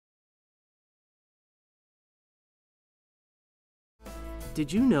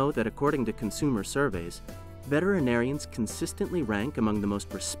Did you know that according to consumer surveys, veterinarians consistently rank among the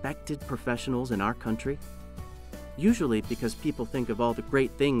most respected professionals in our country? Usually because people think of all the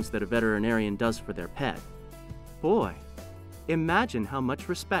great things that a veterinarian does for their pet. Boy, imagine how much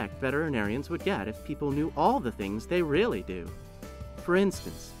respect veterinarians would get if people knew all the things they really do. For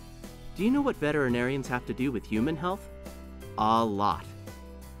instance, do you know what veterinarians have to do with human health? A lot.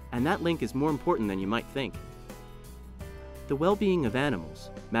 And that link is more important than you might think. The well-being of animals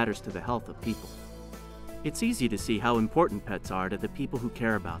matters to the health of people. It's easy to see how important pets are to the people who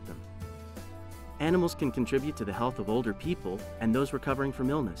care about them. Animals can contribute to the health of older people and those recovering from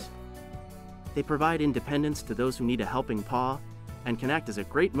illness. They provide independence to those who need a helping paw and can act as a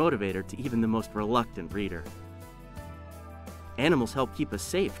great motivator to even the most reluctant breeder. Animals help keep us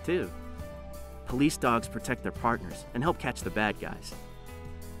safe, too. Police dogs protect their partners and help catch the bad guys.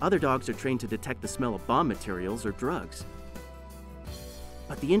 Other dogs are trained to detect the smell of bomb materials or drugs.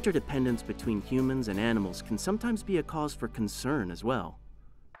 But the interdependence between humans and animals can sometimes be a cause for concern as well.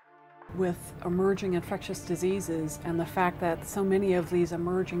 With emerging infectious diseases and the fact that so many of these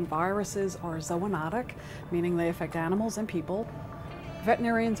emerging viruses are zoonotic, meaning they affect animals and people,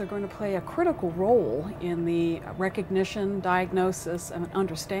 veterinarians are going to play a critical role in the recognition, diagnosis, and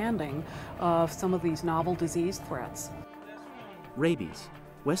understanding of some of these novel disease threats. Rabies,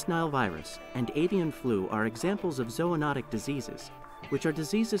 West Nile virus, and avian flu are examples of zoonotic diseases, which are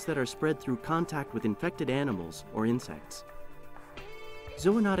diseases that are spread through contact with infected animals or insects.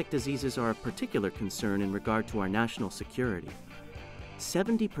 Zoonotic diseases are of particular concern in regard to our national security.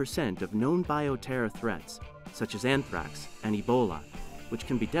 70% of known bioterror threats, such as anthrax and Ebola, which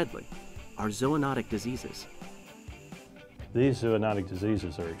can be deadly, are zoonotic diseases. These zoonotic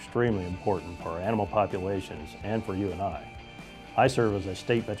diseases are extremely important for our animal populations and for you and I. I serve as a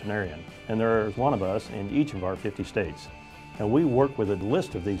state veterinarian, and there is one of us in each of our 50 states. And we work with a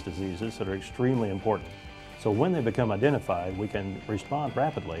list of these diseases that are extremely important. So when they become identified, we can respond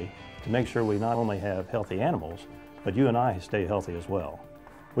rapidly to make sure we not only have healthy animals, but you and I stay healthy as well.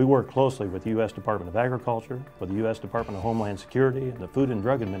 We work closely with the U.S. Department of Agriculture, with the U.S. Department of Homeland Security, and the Food and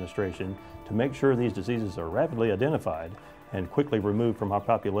Drug Administration to make sure these diseases are rapidly identified and quickly removed from our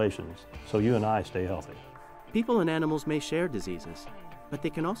populations so you and I stay healthy. People and animals may share diseases, but they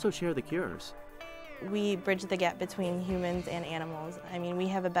can also share the cures. We bridge the gap between humans and animals. I mean, we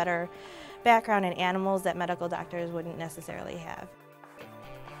have a better background in animals that medical doctors wouldn't necessarily have.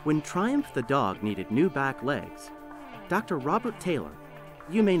 When Triumph the dog needed new back legs, Dr. Robert Taylor,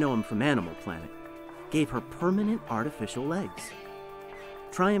 you may know him from Animal Planet, gave her permanent artificial legs.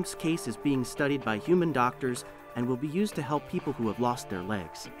 Triumph's case is being studied by human doctors and will be used to help people who have lost their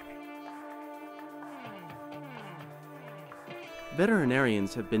legs.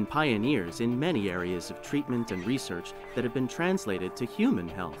 Veterinarians have been pioneers in many areas of treatment and research that have been translated to human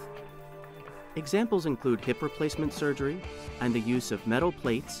health. Examples include hip replacement surgery and the use of metal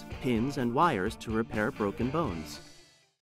plates, pins, and wires to repair broken bones.